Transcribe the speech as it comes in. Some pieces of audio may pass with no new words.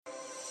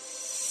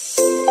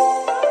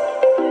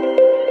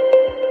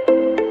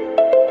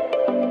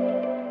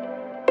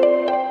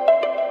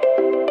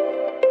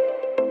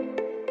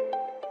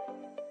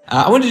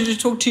I wanted to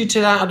talk to you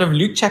today out of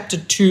Luke chapter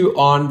 2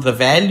 on the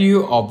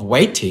value of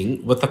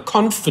waiting with the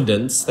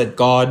confidence that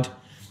God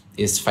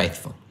is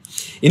faithful.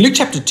 In Luke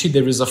chapter 2,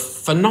 there is a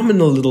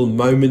phenomenal little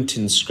moment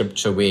in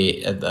Scripture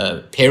where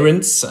the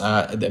parents,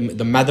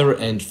 the mother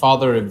and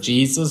father of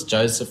Jesus,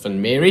 Joseph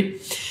and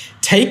Mary,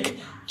 take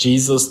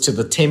Jesus to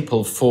the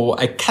temple for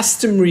a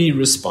customary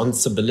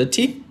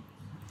responsibility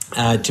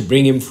to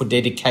bring him for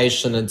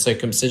dedication and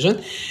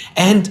circumcision.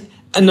 And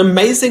an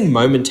amazing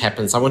moment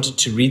happens. I wanted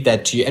to read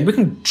that to you, and we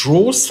can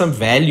draw some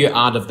value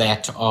out of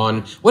that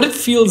on what it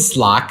feels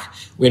like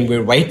when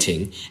we're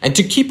waiting and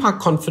to keep our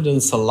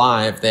confidence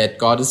alive that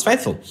God is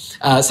faithful.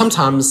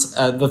 Sometimes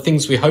the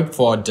things we hope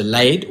for are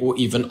delayed or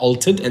even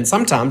altered, and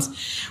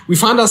sometimes we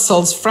find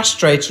ourselves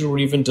frustrated or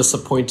even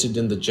disappointed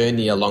in the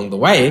journey along the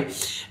way,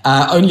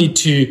 only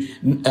to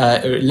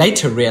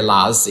later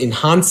realize in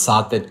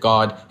hindsight that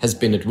God has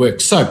been at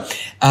work. So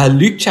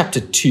Luke chapter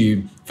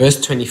 2, verse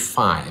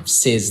 25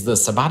 says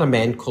this about a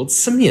man called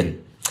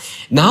Simeon.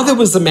 Now there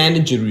was a man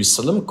in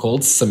Jerusalem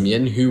called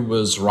Simeon who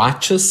was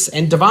righteous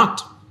and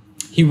devout.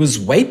 He was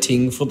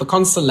waiting for the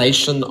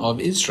consolation of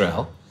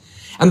Israel,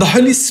 and the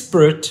Holy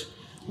Spirit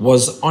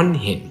was on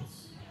him.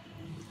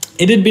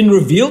 It had been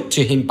revealed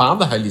to him by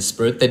the Holy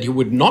Spirit that he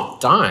would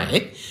not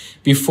die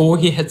before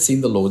he had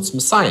seen the Lord's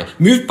Messiah.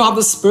 Moved by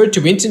the Spirit,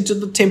 he went into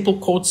the temple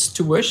courts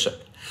to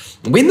worship.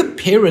 When the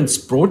parents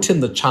brought in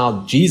the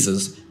child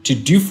Jesus to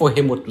do for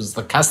him what was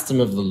the custom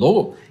of the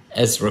law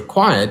as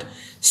required,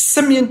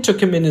 Simeon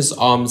took him in his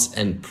arms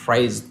and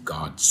praised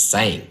God,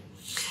 saying,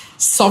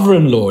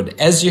 Sovereign Lord,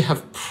 as you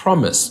have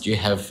promised, you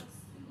have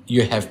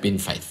been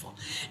faithful.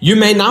 You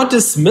may now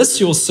dismiss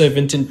your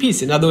servant in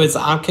peace. In other words,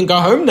 I can go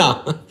home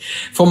now.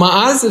 For my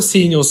eyes have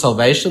seen your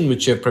salvation,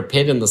 which you have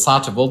prepared in the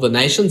sight of all the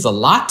nations, a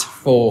light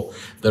for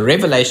the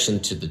revelation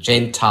to the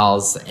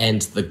Gentiles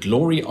and the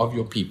glory of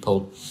your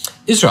people,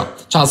 Israel.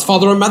 Child's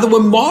father and mother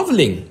were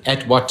marveling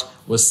at what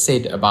was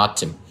said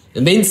about him.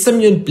 And then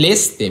Simeon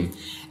blessed them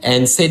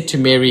and said to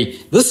Mary,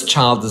 this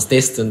child is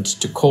destined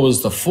to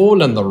cause the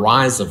fall and the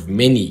rise of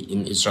many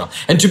in Israel,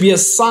 and to be a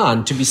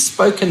sign to be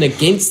spoken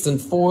against and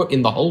for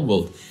in the whole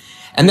world,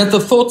 and that the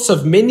thoughts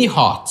of many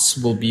hearts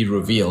will be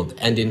revealed.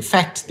 And in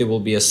fact, there will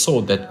be a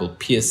sword that will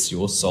pierce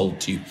your soul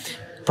too,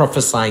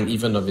 prophesying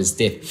even of his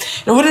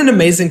death. Now, what an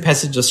amazing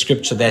passage of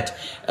Scripture that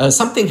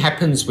something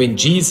happens when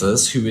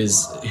Jesus, who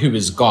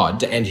is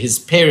God, and his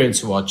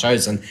parents who are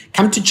chosen,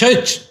 come to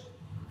church.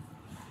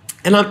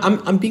 And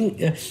I'm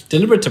being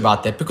deliberate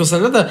about that because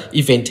another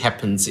event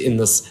happens in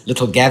this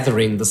little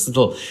gathering, this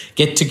little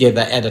get-together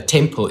at a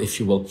temple,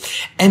 if you will.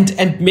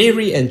 And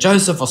Mary and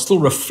Joseph are still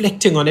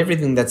reflecting on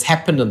everything that's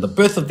happened and the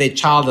birth of their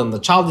child, and the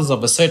child is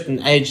of a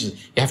certain age. You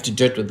have to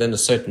do it within a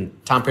certain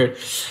time period.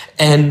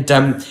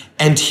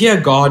 And here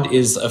God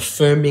is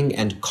affirming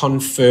and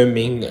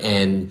confirming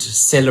and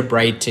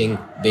celebrating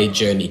their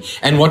journey.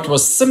 And what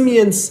was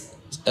Simeon's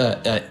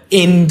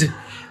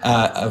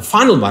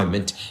final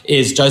moment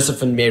is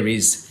Joseph and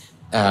Mary's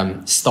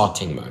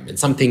starting moment,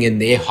 something in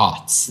their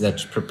hearts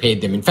that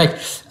prepared them. In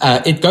fact,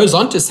 it goes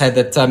on to say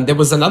that there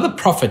was another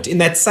prophet in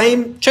that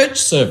same church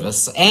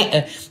service,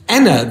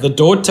 Anna, the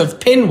daughter of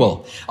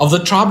Penuel of the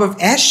tribe of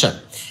Asher.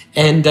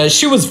 And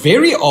she was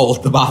very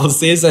old, the Bible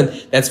says, and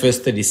that's verse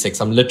 36.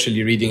 I'm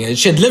literally reading it.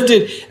 She had lived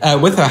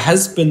with her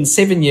husband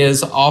 7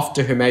 years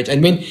after her marriage,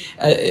 and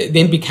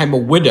then became a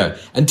widow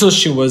until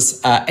she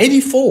was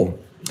 84.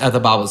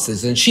 The Bible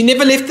says, and she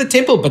never left the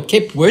temple but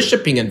kept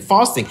worshiping and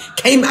fasting,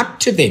 came up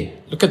to them.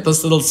 Look at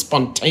this little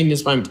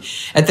spontaneous moment.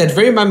 At that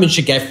very moment,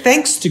 she gave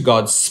thanks to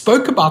God,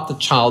 spoke about the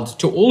child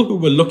to all who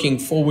were looking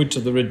forward to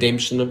the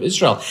redemption of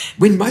Israel.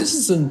 When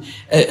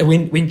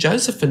when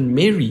Joseph and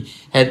Mary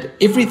had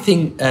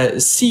everything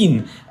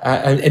seen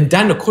and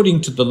done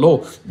according to the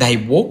law, they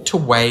walked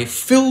away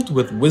filled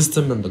with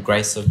wisdom, and the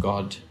grace of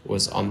God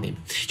was on them.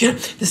 You know,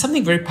 there's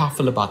something very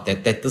powerful about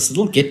that this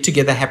little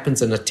get-together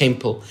happens in a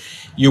temple.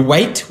 You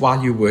wait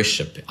while you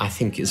worship, I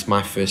think, is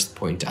my first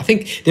point. I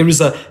think there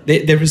is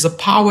a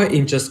power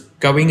in just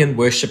going and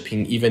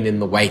worshiping even in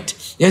the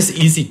wait. It's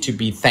easy to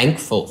be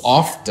thankful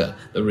after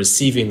the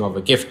receiving of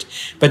a gift,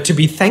 but to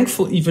be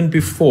thankful even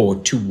before,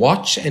 to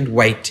watch and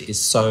wait, is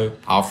so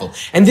powerful.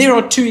 And there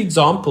are two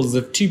examples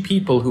of two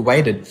people who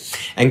waited,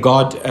 and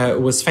God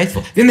was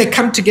faithful. Then they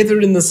come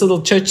together in this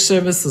little church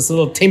service, this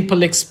little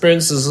temple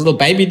experience, this little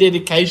baby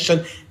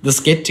dedication, this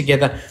get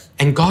together,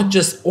 and God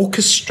just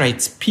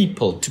orchestrates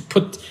people to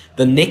put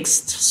the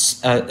next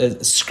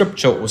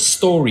scripture or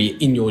story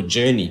in your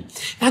journey.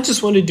 And I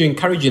just wanted to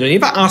encourage you to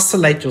never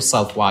isolate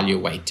yourself while you're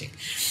waiting.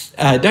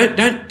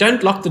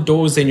 Don't lock the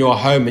doors in your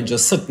home and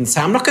just sit and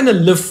say, I'm not going to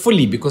live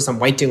fully because I'm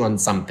waiting on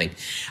something.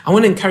 I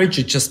want to encourage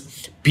you,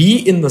 just be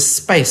in the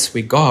space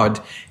where God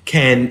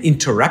can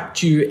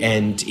interrupt you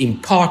and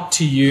impart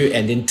to you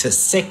and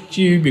intersect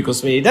you,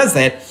 because when he does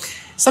that,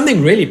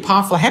 something really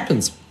powerful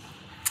happens.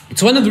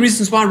 It's one of the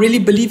reasons why I really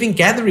believe in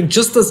gathering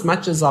just as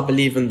much as I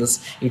believe in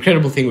this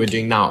incredible thing we're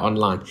doing now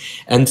online.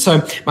 And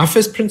so my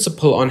first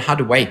principle on how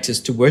to wait is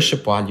to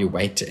worship while you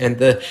wait. And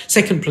the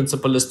second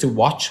principle is to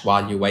watch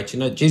while you wait. You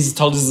know, Jesus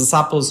told his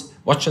disciples,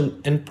 watch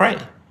and pray.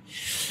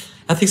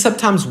 I think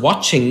sometimes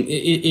watching,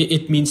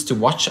 it means to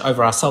watch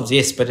over ourselves,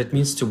 yes, but it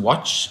means to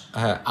watch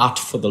out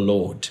for the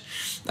Lord.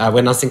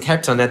 When I was in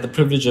Cape Town, I had the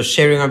privilege of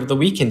sharing over the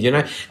weekend.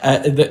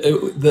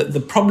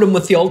 The problem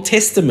with the Old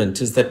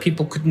Testament is that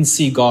people couldn't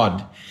see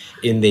God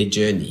in their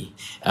journey.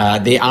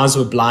 Their eyes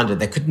were blinded.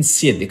 They couldn't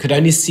see it. They could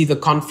only see the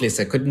conflicts.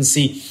 They couldn't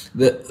see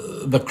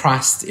the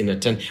Christ in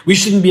it. And we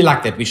shouldn't be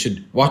like that. We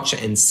should watch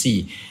and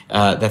see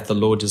that the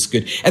Lord is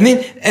good. And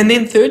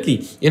then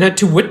thirdly,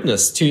 to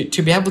witness,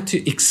 to be able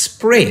to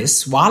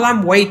express while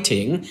I'm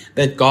waiting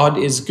that God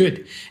is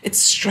good. It's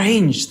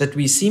strange that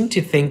we seem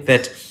to think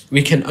that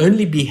we can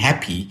only be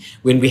happy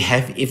when we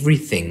have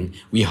everything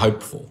we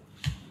hope for.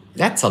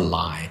 That's a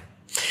lie.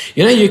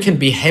 You can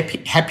be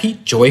happy,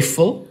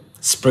 joyful,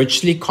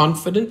 spiritually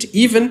confident,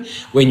 even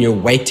when you're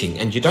waiting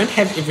and you don't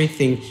have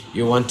everything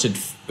you don't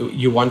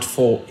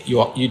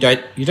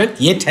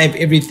yet have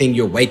everything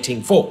you're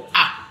waiting for.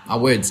 Our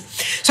words.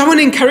 So I want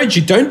to encourage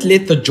you, don't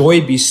let the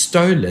joy be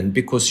stolen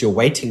because you're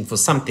waiting for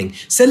something.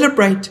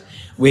 Celebrate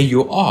where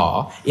you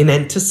are in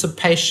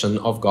anticipation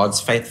of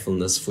God's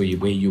faithfulness for you,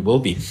 where you will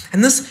be.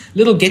 And this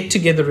little get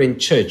together in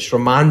church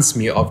reminds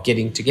me of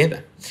getting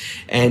together.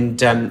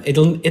 And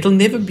it'll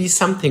never be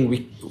something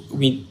we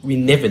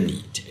never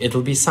need.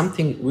 It'll be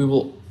something we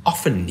will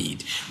often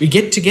need. We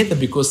get together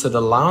because it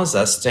allows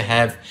us to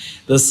have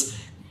this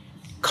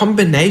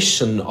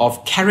combination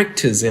of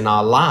characters in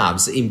our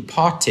lives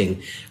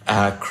imparting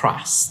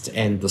Christ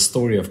and the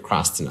story of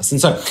Christ in us.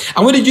 And so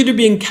I wanted you to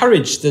be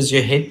encouraged as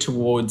you head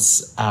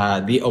towards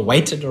the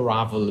awaited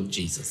arrival of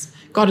Jesus.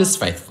 God is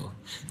faithful.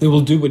 He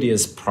will do what he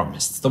has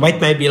promised. The wait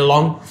may be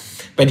long,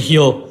 but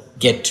he'll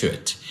get to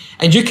it.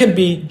 And you can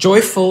be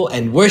joyful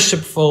and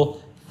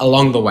worshipful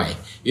along the way.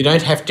 You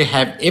don't have to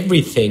have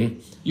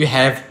everything. You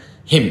have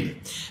him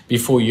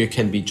before you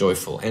can be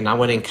joyful. And I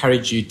want to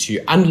encourage you to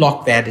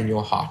unlock that in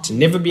your heart and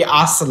never be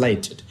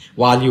isolated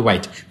while you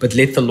wait, but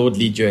let the Lord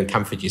lead you and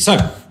comfort you. So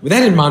with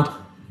that in mind,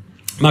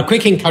 my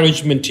quick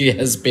encouragement to you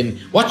has been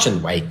watch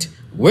and wait,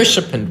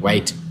 worship and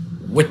wait,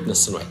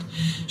 witness and wait.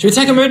 Should we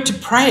take a moment to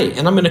pray?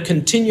 And I'm going to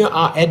continue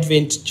our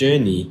Advent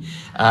journey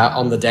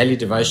on the daily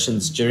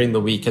devotions during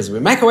the week as we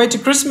make our way to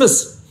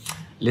Christmas.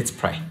 Let's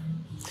pray.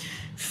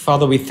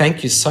 Father, we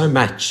thank you so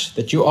much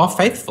that you are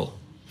faithful.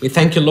 We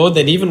thank you, Lord,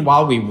 that even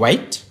while we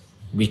wait,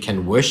 we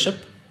can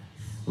worship,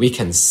 we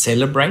can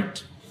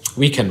celebrate,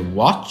 we can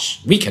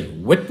watch, we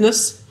can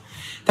witness.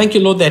 Thank you,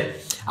 Lord,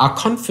 that our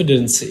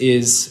confidence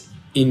is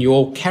in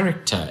your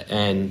character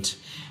and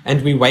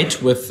we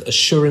wait with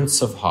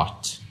assurance of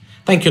heart.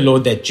 Thank you,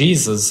 Lord, that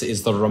Jesus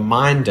is the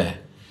reminder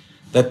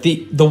that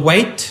the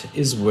wait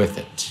is worth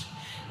it,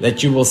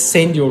 that you will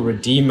send your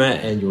Redeemer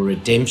and your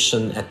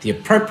redemption at the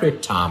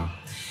appropriate time.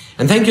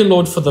 And thank you,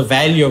 Lord, for the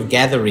value of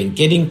gathering,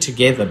 getting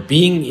together,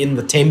 being in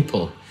the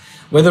temple,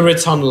 whether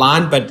it's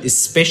online, but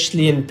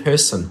especially in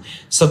person,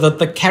 so that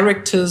the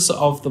characters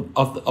of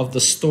the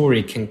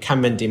story can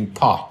come and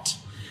impart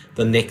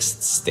the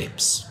next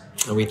steps.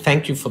 And we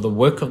thank you for the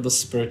work of the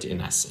Spirit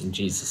in us. In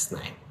Jesus'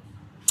 name,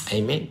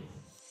 amen.